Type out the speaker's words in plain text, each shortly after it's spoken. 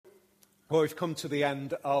Well, we've come to the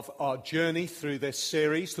end of our journey through this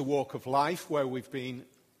series, The Walk of Life, where we've been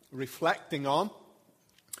reflecting on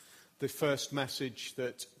the first message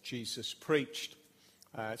that Jesus preached.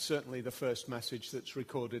 Certainly the first message that's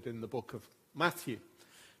recorded in the book of Matthew.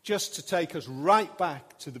 Just to take us right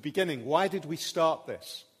back to the beginning, why did we start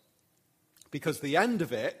this? Because the end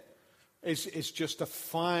of it is just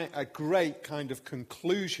a great kind of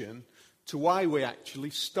conclusion to why we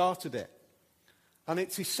actually started it. And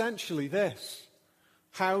it's essentially this: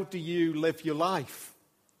 how do you live your life?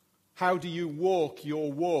 How do you walk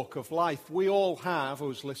your walk of life? We all have. I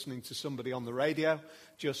was listening to somebody on the radio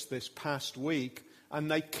just this past week, and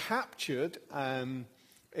they captured,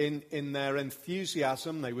 in their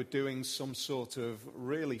enthusiasm, they were doing some sort of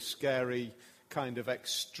really scary kind of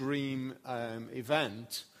extreme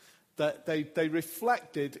event, that they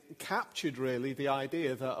reflected, captured really the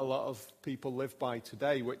idea that a lot of people live by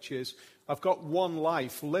today, which is, I've got one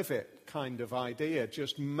life, live it kind of idea.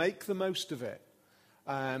 Just make the most of it.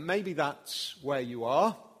 Maybe that's where you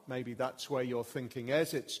are. Maybe that's where your thinking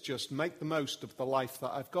is. It's just make the most of the life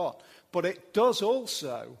that I've got. But it does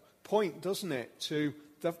also point, doesn't it, to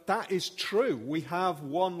that is true. We have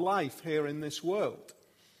one life here in this world.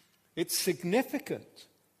 It's significant.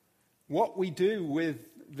 What we do with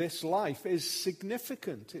this life is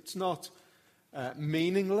significant. It's not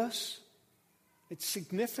meaningless. It's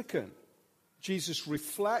significant. Jesus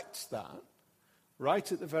reflects that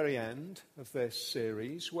right at the very end of this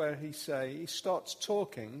series, where he starts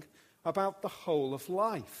talking about the whole of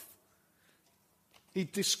life. He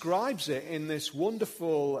describes it in this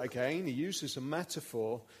wonderful, again, he uses a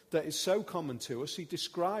metaphor that is so common to us. He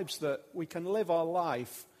describes that we can live our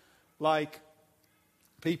life like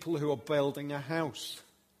people who are building a house.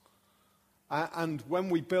 And when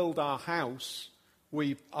we build our house,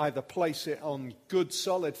 we either place it on good,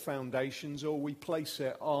 solid foundations, or we place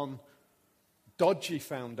it on dodgy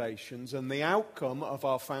foundations, and the outcome of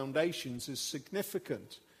our foundations is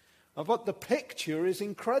significant. But the picture is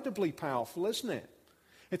incredibly powerful, isn't it?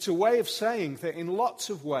 It's a way of saying that in lots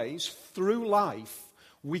of ways, through life,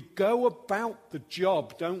 we go about the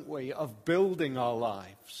job, don't we, of building our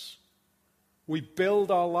lives. We build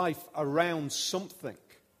our life around something.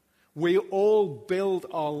 We all build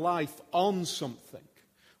our life on something.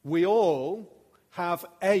 We all have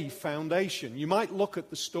a foundation. You might look at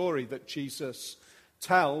the story that Jesus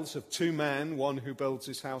tells of two men, one who builds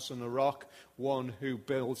his house on a rock, one who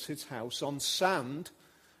builds his house on sand.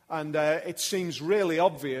 And it seems really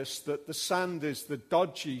obvious that the sand is the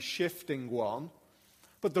dodgy, shifting one.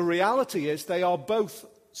 But the reality is they are both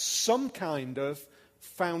some kind of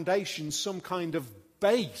foundation, some kind of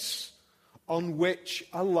base on which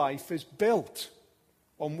a life is built,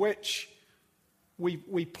 on which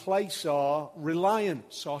we place our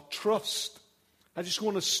reliance, our trust. I just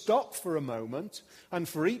want to stop for a moment, and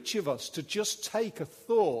for each of us to just take a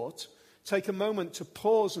thought, take a moment to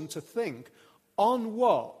pause and to think, on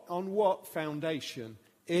what foundation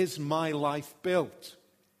is my life built?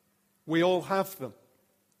 We all have them.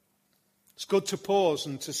 It's good to pause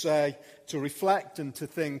and to say, to reflect and to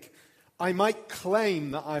think, I might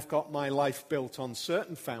claim that I've got my life built on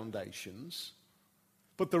certain foundations,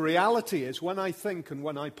 but the reality is when I think and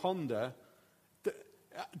when I ponder,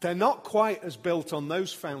 they're not quite as built on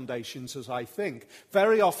those foundations as I think.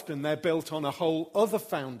 Very often they're built on a whole other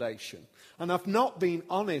foundation. And I've not been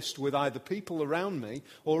honest with either people around me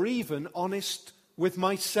or even honest with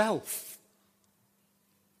myself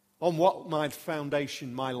on what my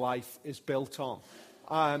foundation, my life is built on.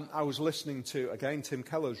 I was listening to, again, Tim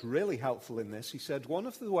Keller's really helpful in this. He said one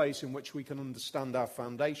of the ways in which we can understand our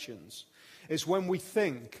foundations is when we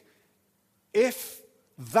think, if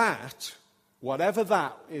that, whatever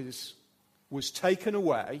that is, was taken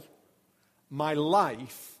away, my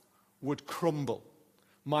life would crumble.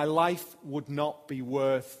 My life would not be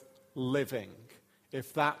worth living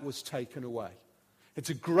if that was taken away. It's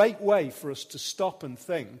a great way for us to stop and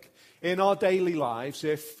think in our daily lives,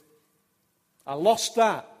 if I lost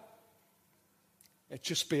that, it'd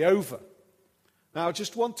just be over. Now, I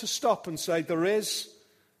just want to stop and say there is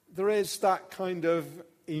that kind of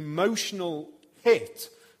emotional hit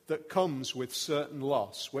that comes with certain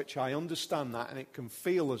loss, which I understand that, and it can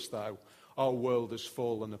feel as though our world has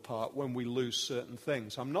fallen apart when we lose certain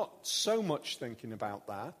things. I'm not so much thinking about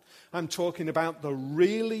that. I'm talking about the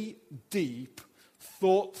really deep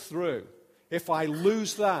thought through. If I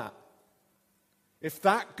lose that, if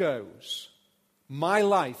that goes, my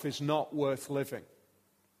life is not worth living.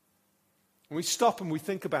 And we stop and we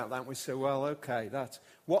think about that and we say, well, okay,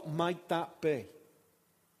 what might that be?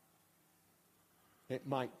 It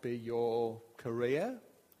might be your career.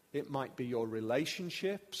 It might be your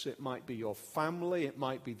relationships. It might be your family. It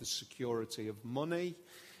might be the security of money.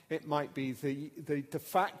 It might be the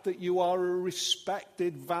fact that you are a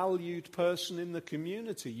respected, valued person in the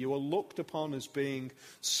community. You are looked upon as being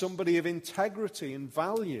somebody of integrity and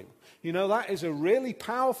value. You know, that is a really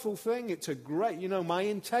powerful thing. It's a great, my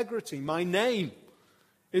integrity, my name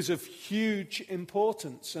is of huge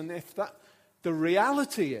importance. And if the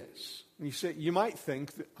reality is, you might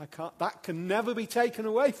think that can never be taken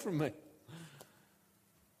away from me.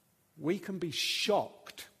 We can be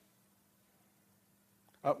shocked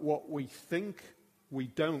at what we think we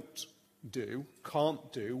don't do,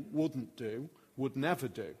 can't do, wouldn't do, would never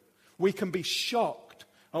do. We can be shocked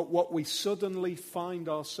at what we suddenly find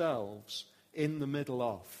ourselves in the middle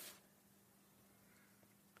of.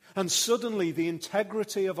 And suddenly the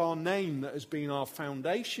integrity of our name that has been our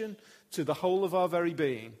foundation to the whole of our very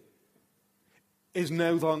being is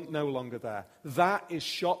no longer there. That is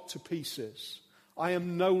shot to pieces. I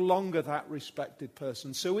am no longer that respected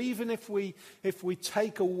person. So even if we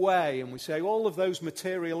take away and we say all of those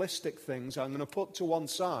materialistic things I'm going to put to one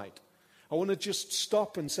side, I want to just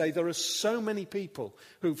stop and say there are so many people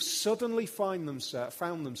who've suddenly found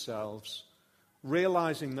themselves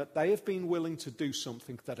realizing that they have been willing to do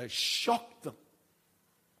something that has shocked them.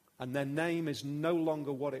 And their name is no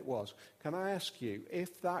longer what it was. Can I ask you,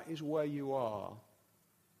 if that is where you are,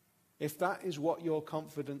 if that is what your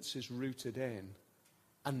confidence is rooted in,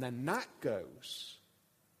 and then that goes,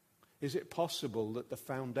 is it possible that the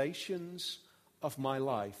foundations of my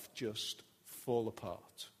life just fall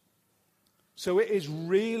apart? So it is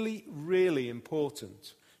really, really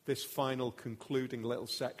important, this final concluding little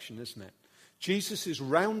section, isn't it? Jesus is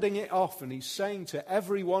rounding it off and he's saying to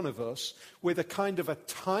every one of us with a kind of a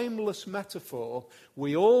timeless metaphor,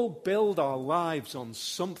 we all build our lives on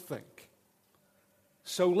something.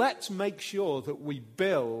 So let's make sure that we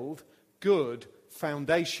build good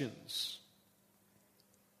foundations.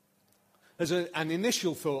 There's an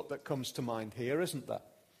initial thought that comes to mind here, isn't there?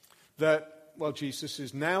 That, Jesus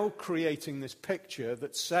is now creating this picture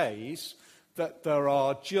that says that there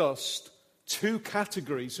are just two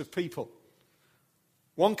categories of people.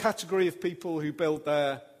 One category of people who build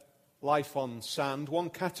their life on sand, one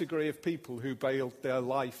category of people who build their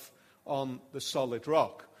life on the solid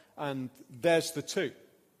rock. And there's the two.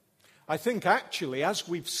 I think actually, as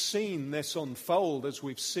we've seen this unfold, as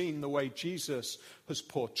we've seen the way Jesus has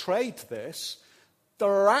portrayed this,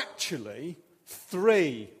 there are actually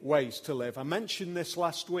three ways to live. I mentioned this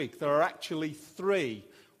last week. There are actually three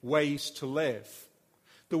ways to live.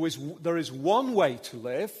 There is one way to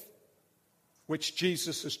live, which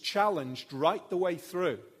Jesus has challenged right the way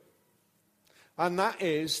through. And that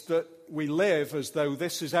is that we live as though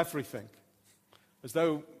this is everything. As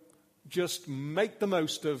though just make the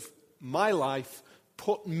most of my life,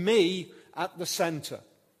 put me at the center.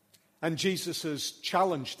 And Jesus has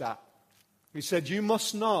challenged that. He said, you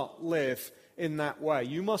must not live in that way.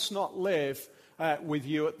 You must not live with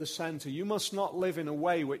you at the center. You must not live in a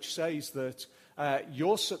way which says that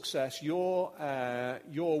your success, your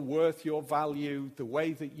worth, your value, the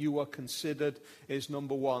way that you are considered is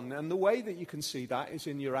number one. And the way that you can see that is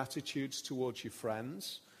in your attitudes towards your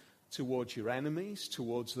friends, towards your enemies,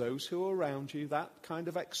 towards those who are around you. That kind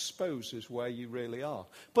of exposes where you really are.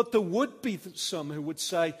 But there would be some who would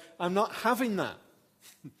say, I'm not having that.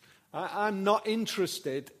 I'm not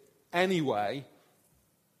interested anyway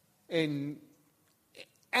in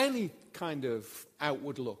any kind of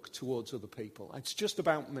outward look towards other people. It's just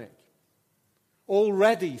about me.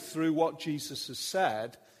 Already through what Jesus has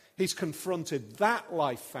said, he's confronted that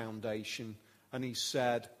life foundation and he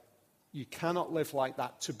said, you cannot live like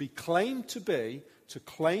that. To claim to be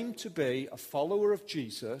a follower of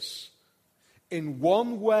Jesus in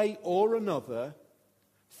one way or another,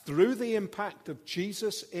 through the impact of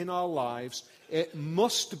Jesus in our lives, it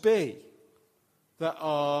must be that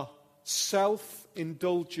our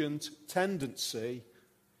self-indulgent tendency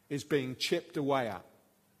is being chipped away at.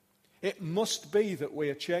 It must be that we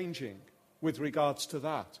are changing with regards to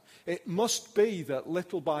that. It must be that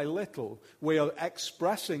little by little we are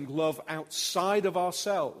expressing love outside of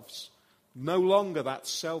ourselves. No longer that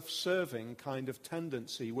self-serving kind of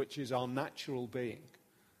tendency which is our natural being.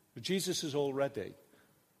 But Jesus has already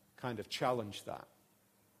kind of challenged that.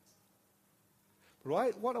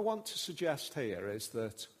 But what I want to suggest here is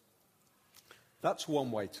that that's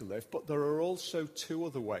one way to live, but there are also two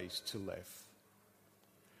other ways to live.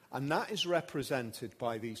 And that is represented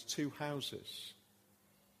by these two houses.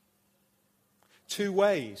 Two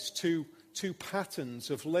ways, two patterns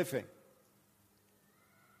of living.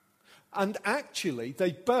 And actually,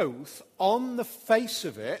 they both, on the face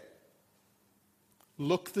of it,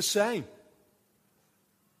 look the same.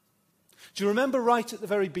 Do you remember right at the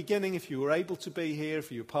very beginning, if you were able to be here,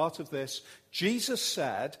 if you were part of this, Jesus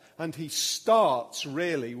said, and he starts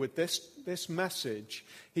really with this message,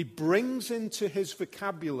 he brings into his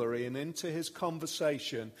vocabulary and into his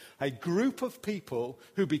conversation a group of people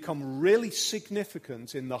who become really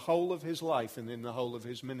significant in the whole of his life and in the whole of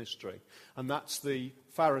his ministry. And that's the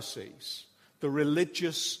Pharisees, the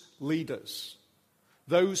religious leaders,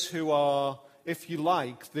 those who are, if you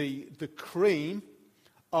like, the cream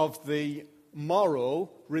of the moral,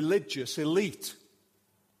 religious elite.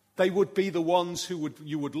 They would be the ones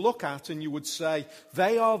you would look at and you would say,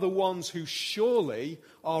 they are the ones who surely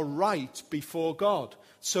are right before God.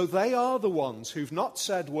 So they are the ones who've not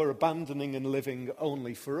said we're abandoning and living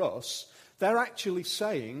only for us. They're actually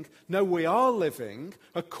saying, no, we are living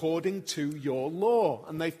according to your law.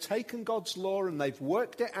 And they've taken God's law and they've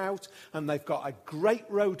worked it out and they've got a great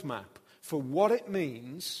roadmap for what it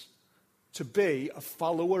means to be a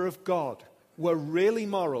follower of God. We're really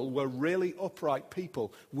moral, we're really upright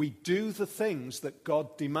people. We do the things that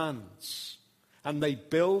God demands. And they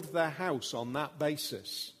build their house on that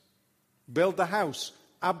basis. Build the house,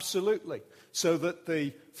 absolutely. So that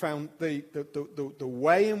the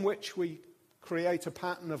way in which we create a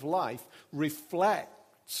pattern of life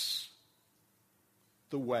reflects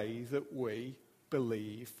the way that we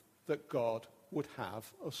believe that God would have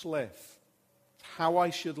us live. How I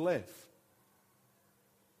should live.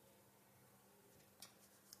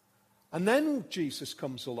 And then Jesus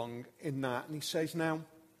comes along in that and he says, now,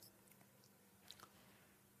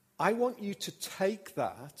 I want you to take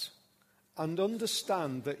that and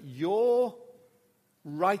understand that your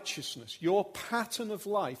righteousness, your pattern of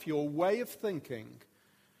life, your way of thinking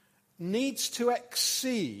needs to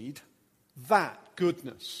exceed that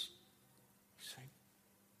goodness.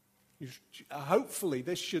 Hopefully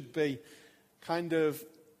this should be kind of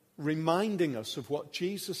reminding us of what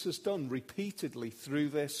Jesus has done repeatedly through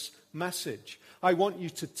this message. I want you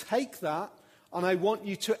to take that and I want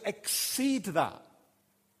you to exceed that.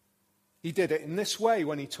 He did it in this way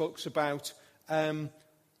when he talks about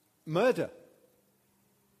murder.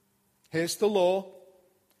 Here's the law,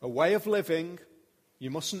 a way of living,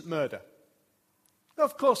 you mustn't murder.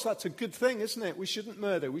 Of course, that's a good thing, isn't it? We shouldn't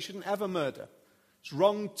murder. We shouldn't ever murder. It's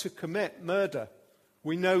wrong to commit murder.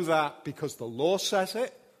 We know that because the law says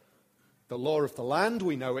it. The law of the land,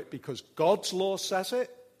 we know it because God's law says it.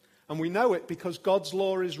 And we know it because God's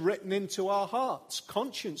law is written into our hearts.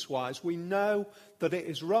 Conscience-wise, we know that it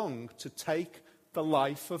is wrong to take the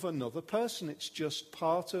life of another person. It's just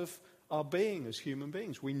part of our being as human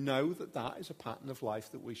beings. We know that that is a pattern of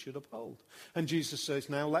life that we should uphold. And Jesus says,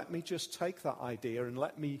 now let me just take that idea and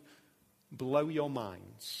let me blow your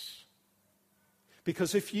minds.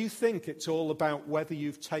 Because if you think it's all about whether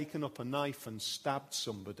you've taken up a knife and stabbed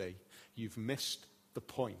somebody, you've missed the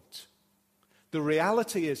point. The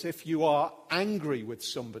reality is, if you are angry with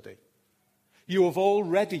somebody, you have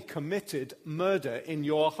already committed murder in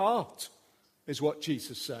your heart, is what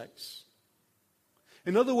Jesus says.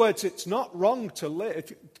 In other words, it's not wrong to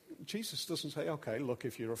live. Jesus doesn't say, okay, look,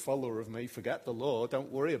 if you're a follower of me, forget the law,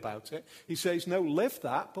 don't worry about it. He says, no, live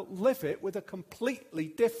that, but live it with a completely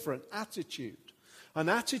different attitude. An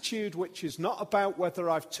attitude which is not about whether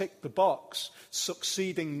I've ticked the box,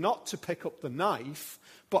 succeeding not to pick up the knife,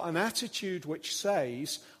 but an attitude which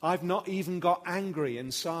says, I've not even got angry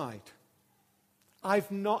inside. I've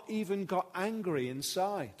not even got angry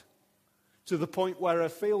inside. To the point where I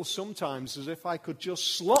feel sometimes as if I could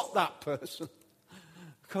just slot that person.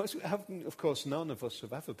 Of course, none of us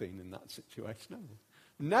have ever been in that situation, have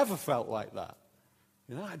we? Never felt like that.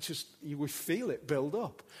 You know, we feel it build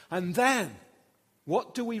up. And then,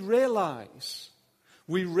 what do we realize?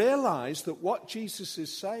 We realize that what Jesus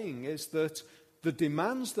is saying is that the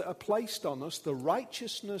demands that are placed on us, the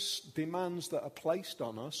righteousness demands that are placed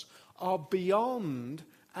on us, are beyond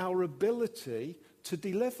our ability to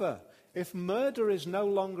deliver. If murder is no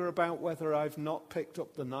longer about whether I've not picked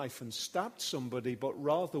up the knife and stabbed somebody, but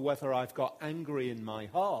rather whether I've got angry in my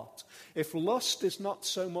heart, if lust is not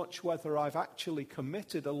so much whether I've actually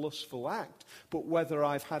committed a lustful act, but whether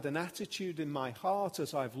I've had an attitude in my heart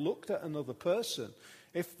as I've looked at another person,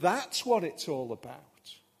 if that's what it's all about,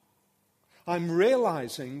 I'm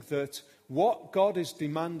realizing that what God is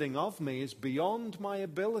demanding of me is beyond my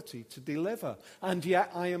ability to deliver. And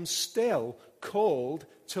yet I am still called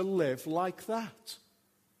to live like that.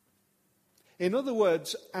 In other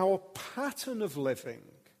words, our pattern of living,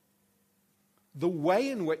 the way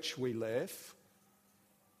in which we live,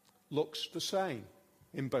 looks the same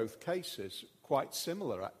in both cases. Quite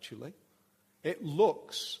similar, actually. It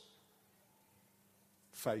looks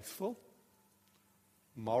faithful.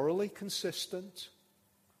 morally consistent,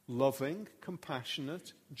 loving,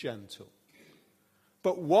 compassionate, gentle.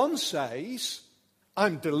 But one says,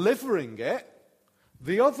 I'm delivering it.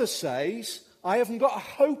 The other says, I haven't got a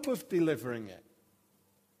hope of delivering it.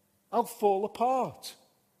 I'll fall apart.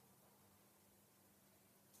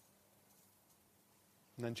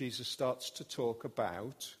 And then Jesus starts to talk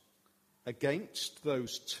about, against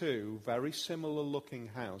those two very similar looking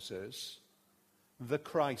houses, the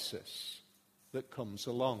crisis that comes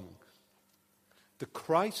along. The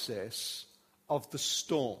crisis of the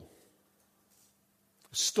storm.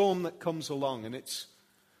 A storm that comes along, and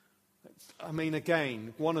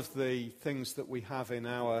again, one of the things that we have in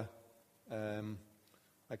our,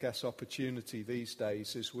 opportunity these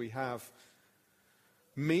days is we have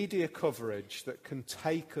media coverage that can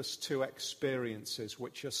take us to experiences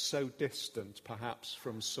which are so distant, perhaps,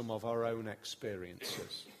 from some of our own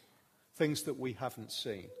experiences. Things that we haven't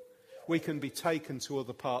seen. We can be taken to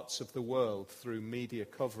other parts of the world through media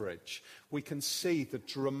coverage. We can see the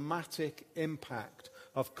dramatic impact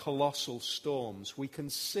of colossal storms. We can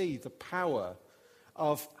see the power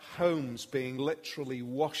of homes being literally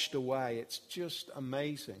washed away. It's just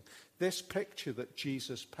amazing. This picture that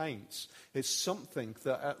Jesus paints is something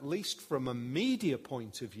that, at least from a media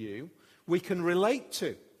point of view, we can relate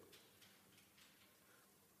to.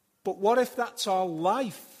 But what if that's our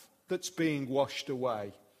life that's being washed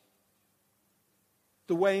away?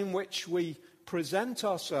 The way in which we present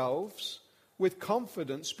ourselves with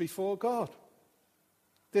confidence before God.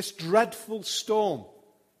 This dreadful storm.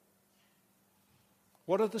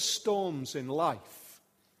 What are the storms in life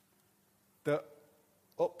that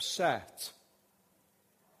upset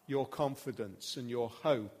your confidence and your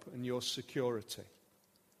hope and your security?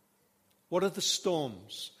 What are the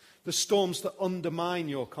storms? The storms that undermine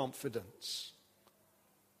your confidence.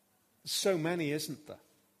 There's so many, isn't there?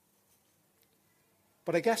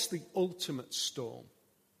 But I guess the ultimate storm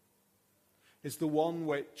is the one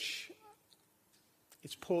which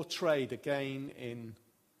is portrayed again in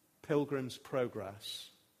Pilgrim's Progress.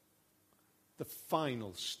 The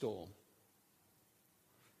final storm.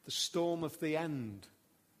 The storm of the end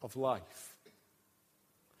of life.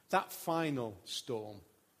 That final storm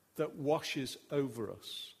that washes over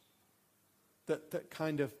us. That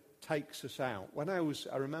kind of takes us out.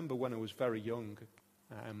 I remember when I was very young,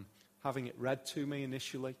 having it read to me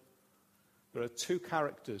initially. There are two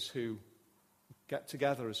characters who get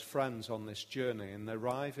together as friends on this journey, and they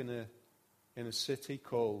arrive in a city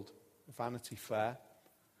called Vanity Fair.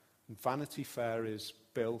 And Vanity Fair is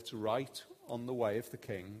built right on the way of the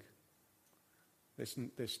king.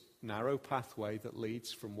 This narrow pathway that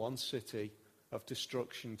leads from one city of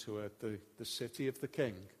destruction to the city of the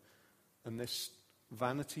king. And this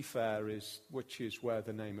Vanity Fair which is where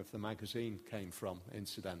the name of the magazine came from,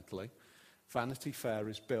 incidentally. Vanity Fair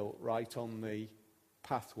is built right on the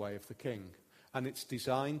pathway of the king. And it's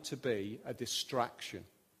designed to be a distraction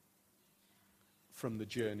from the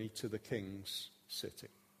journey to the king's city.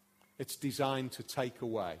 It's designed to take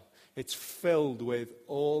away. It's filled with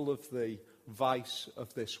all of the vice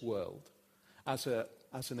of this world as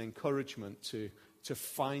an encouragement to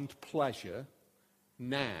find pleasure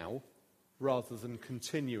now rather than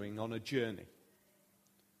continuing on a journey.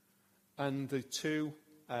 And the two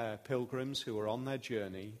pilgrims who are on their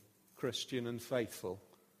journey, Christian and faithful,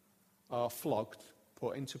 are flogged,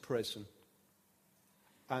 put into prison.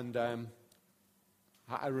 And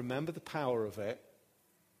I remember the power of it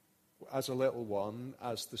as a little one,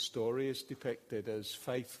 as the story is depicted as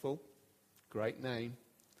Faithful, great name.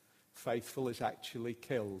 Faithful is actually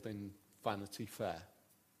killed in Vanity Fair.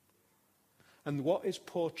 And what is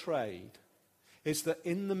portrayed is that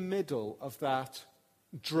in the middle of that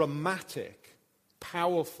dramatic,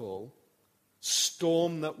 powerful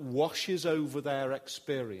storm that washes over their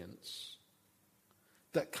experience,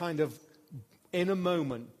 that kind of, in a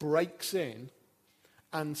moment, breaks in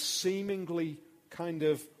and seemingly kind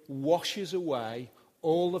of washes away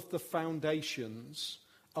all of the foundations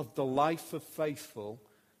of the life of faithful,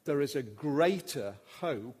 there is a greater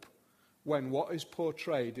hope when what is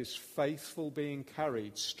portrayed is faithful being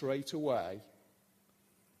carried straight away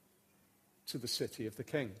to the city of the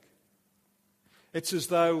king. It's as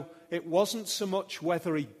though it wasn't so much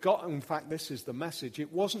whether he got, in fact this is the message,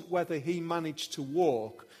 it wasn't whether he managed to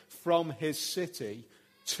walk from his city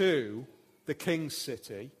to the king's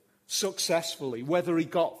city successfully, whether he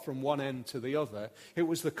got from one end to the other. It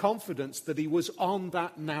was the confidence that he was on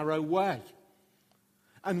that narrow way.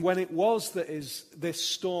 And when it was that this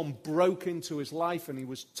storm broke into his life and he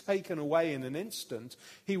was taken away in an instant,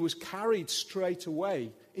 he was carried straight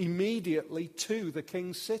away, immediately to the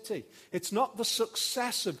king's city. It's not the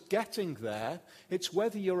success of getting there, it's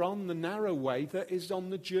whether you're on the narrow way that is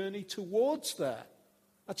on the journey towards there.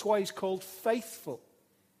 That's why he's called faithful.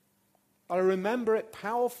 I remember it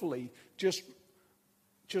powerfully, just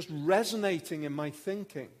resonating in my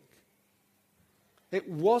thinking. It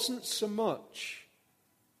wasn't so much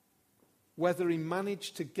whether he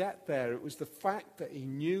managed to get there. It was the fact that he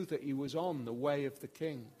knew that he was on the way of the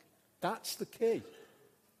king. That's the key.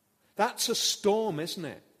 That's a storm, isn't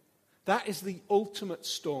it? That is the ultimate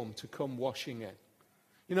storm to come washing in.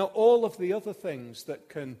 You know, all of the other things that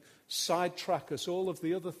can sidetrack us, all of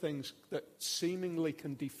the other things that seemingly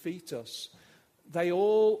can defeat us, they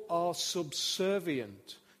all are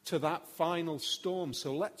subservient to that final storm.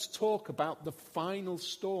 So let's talk about the final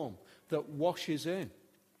storm that washes in.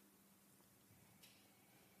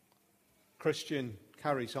 Christian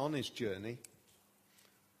carries on his journey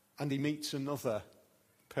and he meets another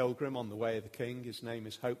pilgrim on the way of the king. His name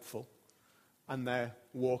is Hopeful. And they're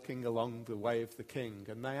walking along the way of the king.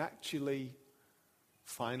 And they actually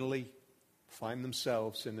finally find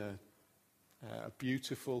themselves in a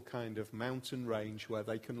beautiful kind of mountain range where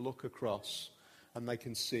they can look across and they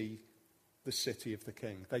can see the city of the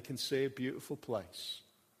king. They can see a beautiful place.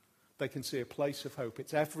 They can see a place of hope.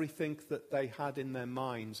 It's everything that they had in their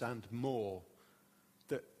minds and more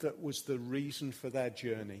that was the reason for their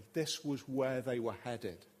journey. This was where they were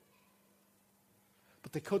headed.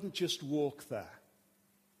 But they couldn't just walk there.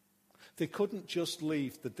 They couldn't just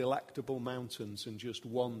leave the delectable mountains and just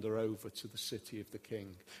wander over to the city of the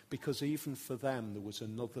king, because even for them there was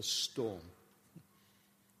another storm.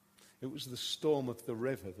 It was the storm of the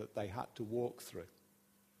river that they had to walk through.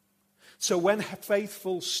 So when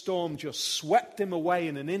Faithful's storm just swept him away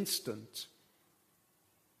in an instant,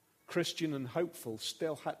 Christian and Hopeful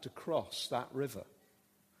still had to cross that river,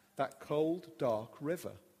 that cold, dark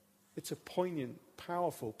river. It's a poignant,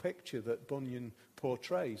 powerful picture that Bunyan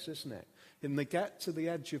portrays, isn't it? And they get to the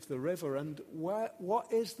edge of the river, and what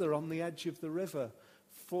is there on the edge of the river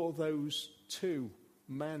for those two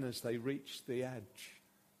men as they reach the edge?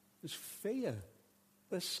 There's fear.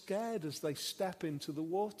 They're scared as they step into the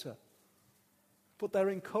water. But they're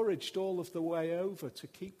encouraged all of the way over to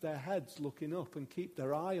keep their heads looking up and keep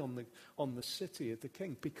their eye on the city of the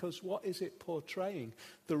king. Because what is it portraying?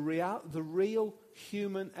 The real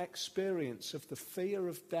human experience of the fear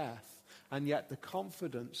of death, and yet the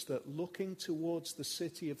confidence that looking towards the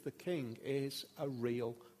city of the king is a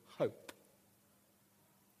real hope.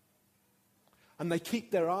 And they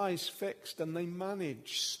keep their eyes fixed and they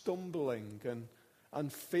manage stumbling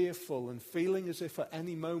and fearful and feeling as if at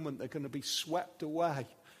any moment they're going to be swept away.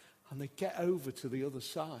 And they get over to the other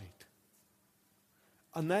side.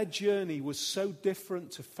 And their journey was so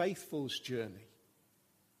different to Faithful's journey.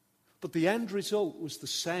 But the end result was the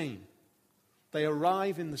same. They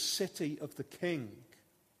arrive in the city of the king.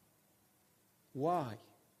 Why?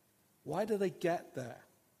 Why do they get there?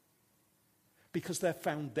 Because their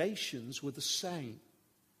foundations were the same.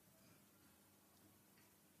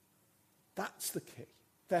 That's the key.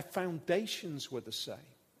 Their foundations were the same.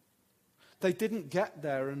 They didn't get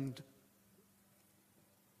there and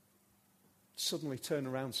suddenly turn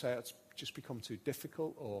around and say, it's just become too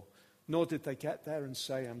difficult, or nor did they get there and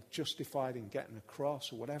say, I'm justified in getting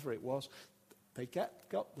across, or whatever it was. They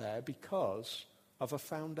got there because of a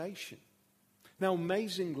foundation. Now,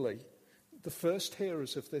 amazingly, the first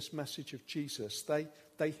hearers of this message of Jesus,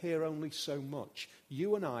 they hear only so much.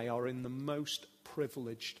 You and I are in the most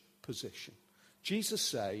privileged position. Jesus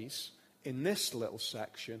says, in this little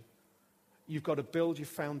section, you've got to build your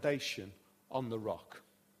foundation on the rock.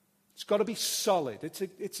 It's got to be solid.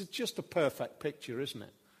 It's just a perfect picture, isn't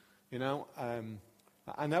it? You know,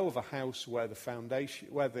 I know of a house where the foundation,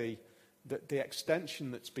 where the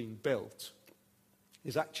extension that's been built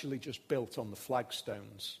is actually just built on the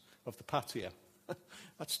flagstones of the patio.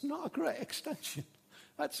 That's not a great extension.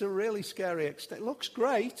 That's a really scary extension. It looks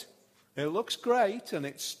great. It looks great, and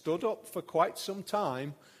it's stood up for quite some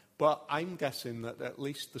time, but I'm guessing that at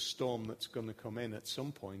least the storm that's going to come in at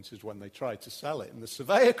some point is when they try to sell it, and the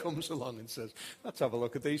surveyor comes along and says, let's have a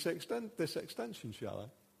look at this extension, shall I?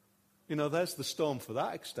 You know, there's the storm for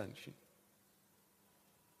that extension.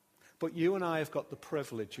 But you and I have got the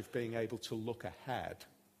privilege of being able to look ahead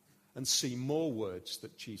and see more words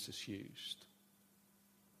that Jesus used.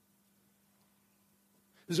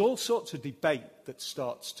 There's all sorts of debate that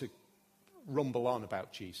starts to rumble on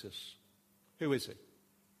about Jesus. Who is he?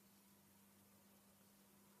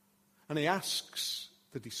 And he asks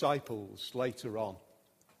the disciples later on,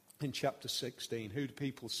 in chapter 16, who do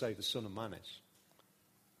people say the Son of Man is?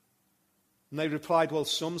 And they replied, well,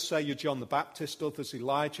 some say you're John the Baptist, others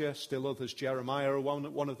Elijah, still others Jeremiah or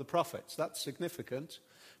one of the prophets. That's significant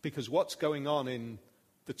because what's going on in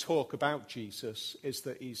the talk about Jesus is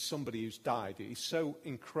that he's somebody who's died. He's so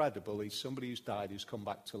incredible. He's somebody who's died, who's come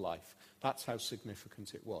back to life. That's how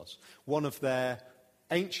significant it was. One of their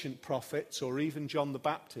ancient prophets, or even John the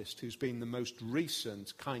Baptist, who's been the most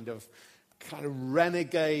recent kind of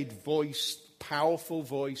renegade voice, powerful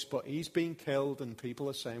voice, but he's been killed, and people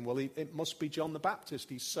are saying, well, it must be John the Baptist.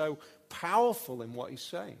 He's so powerful in what he's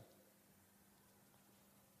saying.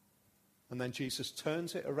 And then Jesus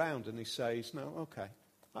turns it around and he says, no, okay,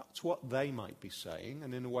 that's what they might be saying.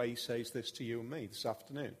 And in a way, he says this to you and me this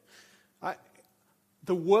afternoon.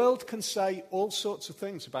 The world can say all sorts of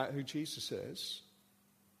things about who Jesus is,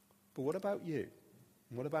 but what about you?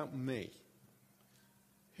 What about me?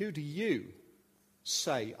 Who do you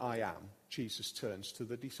say I am? Jesus turns to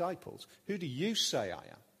the disciples. Who do you say I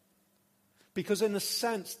am? Because in a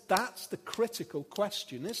sense, that's the critical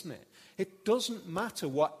question, isn't it? It doesn't matter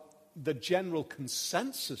what the general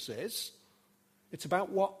consensus is. It's about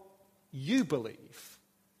what you believe.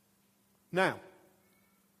 Now,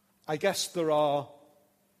 I guess there are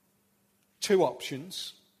two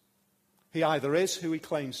options. He either is who he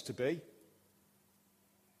claims to be,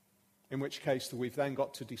 in which case we've then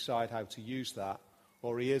got to decide how to use that,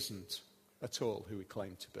 or he isn't at all who he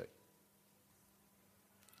claimed to be.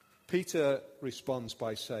 Peter responds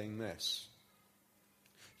by saying this: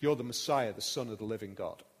 you're the Messiah, the Son of the living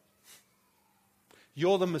God.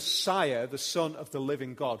 You're the Messiah, the Son of the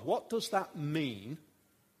living God. What does that mean?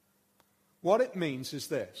 What it means is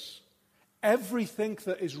this: everything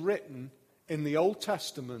that is written in the Old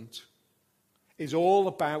Testament is all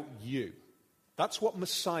about you. That's what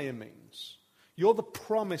Messiah means. You're the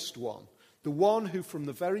promised one, the one who from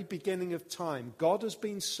the very beginning of time God has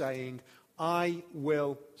been saying, I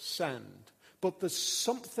will send. But there's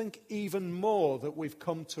something even more that we've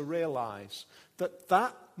come to realize,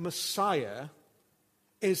 that Messiah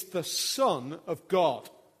is the Son of God.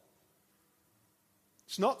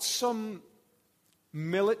 It's not some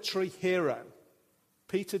military hero.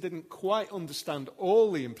 Peter didn't quite understand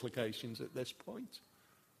all the implications at this point.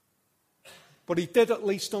 But he did at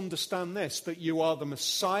least understand this, that you are the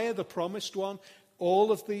Messiah, the promised one.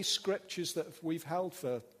 All of these scriptures that we've held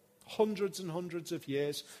for hundreds and hundreds of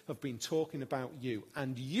years have been talking about you.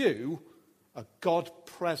 And you are God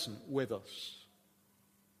present with us.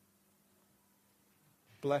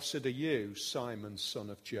 Blessed are you, Simon, son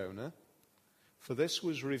of Jonah, for this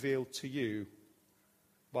was revealed to you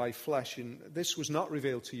by flesh, and this was not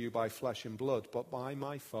revealed to you by flesh and blood, but by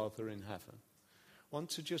my Father in heaven. I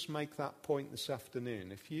want to just make that point this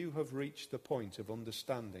afternoon. If you have reached the point of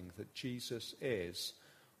understanding that Jesus is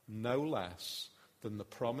no less than the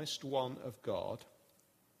promised one of God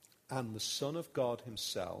and the Son of God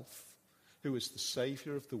himself, who is the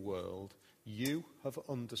Saviour of the world, you have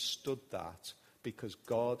understood that because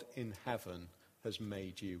God in heaven has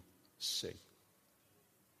made you see.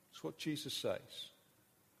 That's what Jesus says.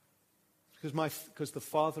 Because the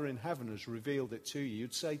Father in heaven has revealed it to you.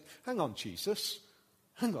 You'd say, hang on, Jesus.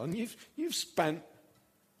 Hang on, you've spent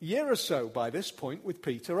a year or so by this point with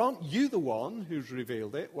Peter. Aren't you the one who's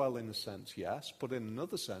revealed it? Well, in a sense, yes. But in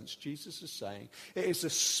another sense, Jesus is saying it is a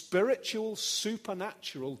spiritual,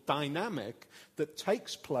 supernatural dynamic that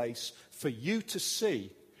takes place for you to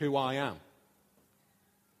see who I am.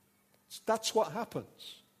 That's what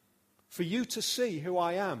happens. For you to see who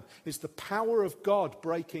I am is the power of God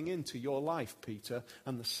breaking into your life, Peter.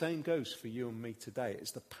 And the same goes for you and me today.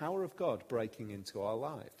 It's the power of God breaking into our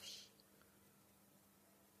lives.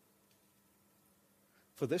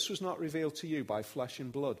 For this was not revealed to you by flesh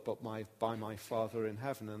and blood, but by my Father in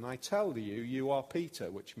heaven. And I tell you, you are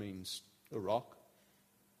Peter, which means a rock.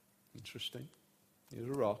 Interesting.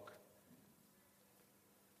 You're a rock.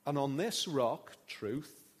 And on this rock,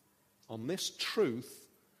 truth, on this truth,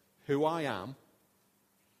 who I am,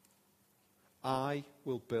 I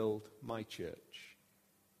will build my church.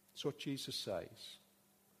 That's what Jesus says.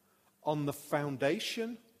 On the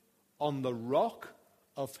foundation, on the rock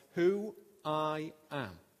of who I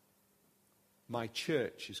am, my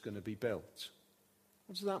church is going to be built.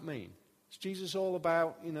 What does that mean? Is Jesus all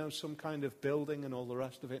about, some kind of building and all the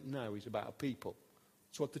rest of it? No, he's about a people.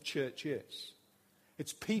 That's what the church is.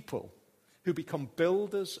 It's people who become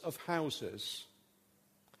builders of houses.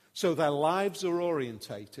 So their lives are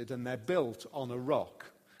orientated and they're built on a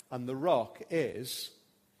rock. And the rock is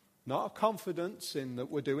not a confidence in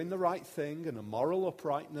that we're doing the right thing and a moral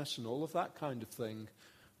uprightness and all of that kind of thing,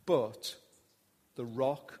 but the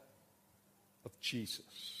rock of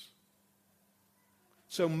Jesus.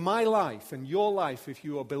 So my life and your life, if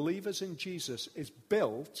you are believers in Jesus, is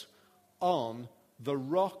built on the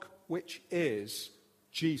rock which is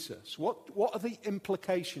Jesus. What are the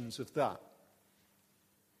implications of that?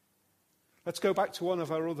 Let's go back to one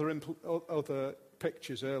of our other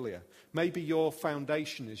pictures earlier. Maybe your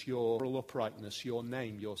foundation is your moral uprightness, your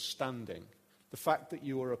name, your standing, the fact that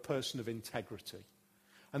you are a person of integrity.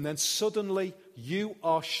 And then suddenly you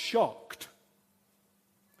are shocked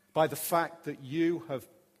by the fact that you have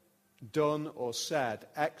done or said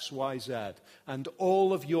X, Y, Z, and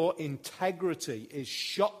all of your integrity is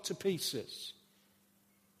shot to pieces.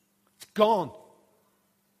 It's gone.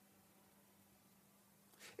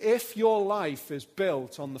 If your life is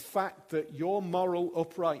built on the fact that your moral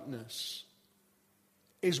uprightness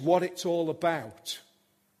is what it's all about,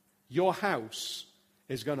 your house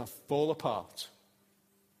is going to fall apart.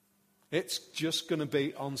 It's just going to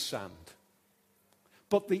be on sand.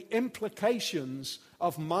 But the implications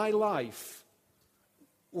of my life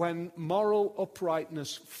when moral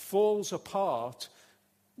uprightness falls apart,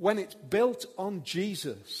 when it's built on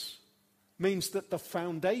Jesus, means that the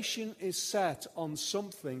foundation is set on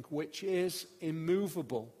something which is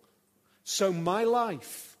immovable. So my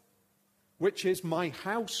life, which is my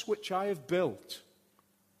house which I have built,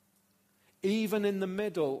 even in the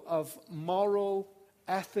middle of moral,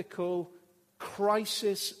 ethical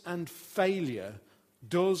crisis and failure,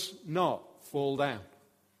 does not fall down.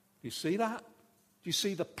 You see that? Do you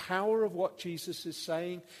see the power of what Jesus is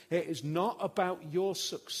saying? It is not about your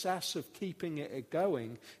success of keeping it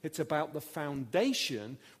going. It's about the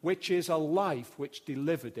foundation, which is a life which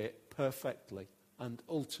delivered it perfectly and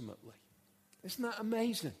ultimately. Isn't that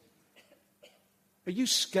amazing? Are you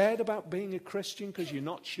scared about being a Christian because you're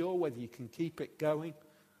not sure whether you can keep it going?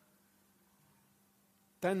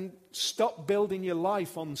 Then stop building your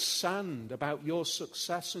life on sand about your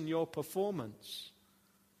success and your performance.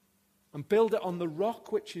 And build it on the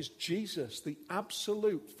rock which is Jesus, the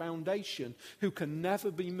absolute foundation, who can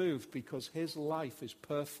never be moved because his life is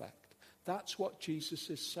perfect. That's what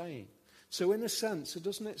Jesus is saying. So in a sense,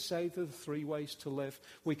 doesn't it say there are three ways to live?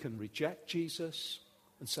 We can reject Jesus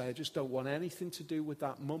and say, I just don't want anything to do with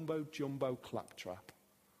that mumbo-jumbo claptrap.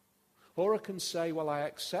 Or I can say, well, I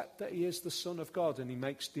accept that he is the Son of God and he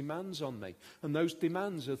makes demands on me. And those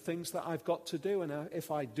demands are things that I've got to do. And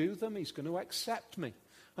if I do them, he's going to accept me.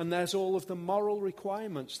 And there's all of the moral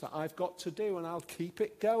requirements that I've got to do, and I'll keep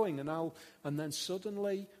it going. And then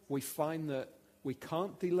suddenly we find that we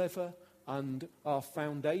can't deliver, and our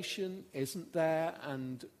foundation isn't there,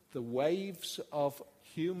 and the waves of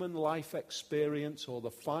human life experience, or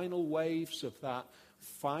the final waves of that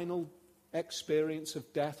final experience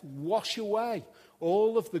of death, wash away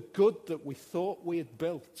all of the good that we thought we had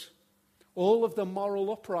built. All of the moral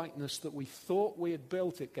uprightness that we thought we had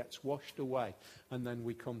built, it gets washed away. And then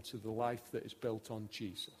we come to the life that is built on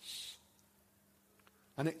Jesus.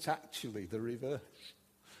 And it's actually the reverse.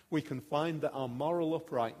 We can find that our moral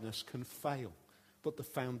uprightness can fail, but the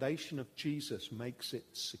foundation of Jesus makes it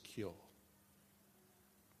secure.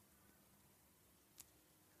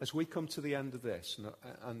 As we come to the end of this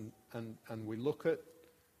and we look at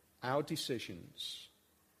our decisions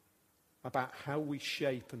about how we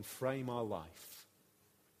shape and frame our life,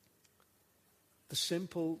 the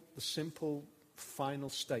simple final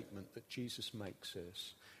statement that Jesus makes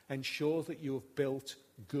is, ensure that you have built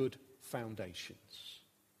good foundations.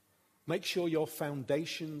 Make sure your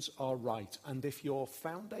foundations are right. And if your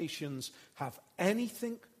foundations have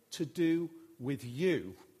anything to do with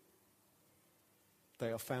you,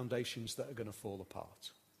 they are foundations that are going to fall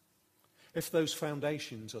apart. If those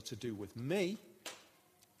foundations are to do with me,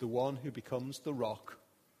 the one who becomes the rock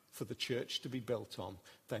for the church to be built on,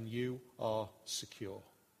 then you are secure.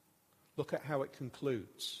 Look at how it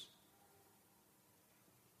concludes.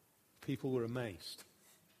 People were amazed.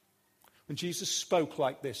 When Jesus spoke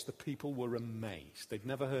like this, the people were amazed. They'd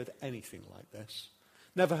never heard anything like this.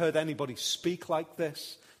 Never heard anybody speak like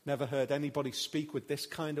this. Never heard anybody speak with this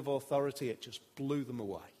kind of authority. It just blew them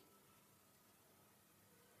away.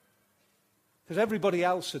 Because everybody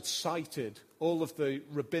else had cited all of the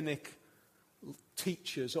rabbinic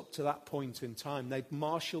teachers up to that point in time. They'd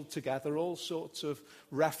marshaled together all sorts of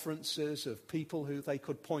references of people who they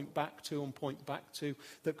could point back to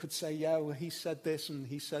that could say, yeah, well, he said this and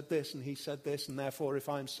he said this and he said this, and therefore if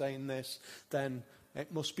I'm saying this, then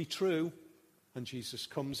it must be true. And Jesus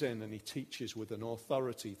comes in and he teaches with an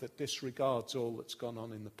authority that disregards all that's gone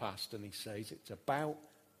on in the past, and he says, it's about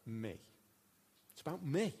me. It's about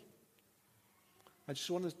me. I just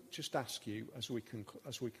want to ask you as we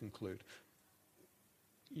conclude.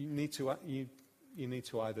 You you need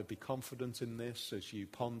to either be confident in this as you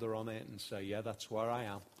ponder on it and say, yeah, that's where I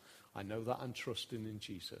am. I know that I'm trusting in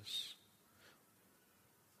Jesus.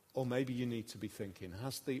 Or maybe you need to be thinking,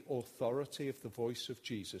 has the authority of the voice of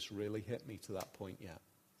Jesus really hit me to that point yet?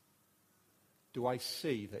 Do I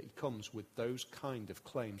see that he comes with those kind of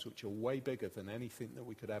claims which are way bigger than anything that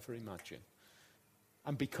we could ever imagine?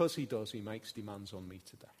 And because he does, he makes demands on me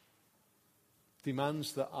today.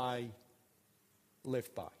 Demands that I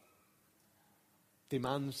live by.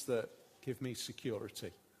 Demands that give me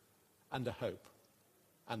security and a hope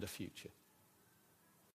and a future.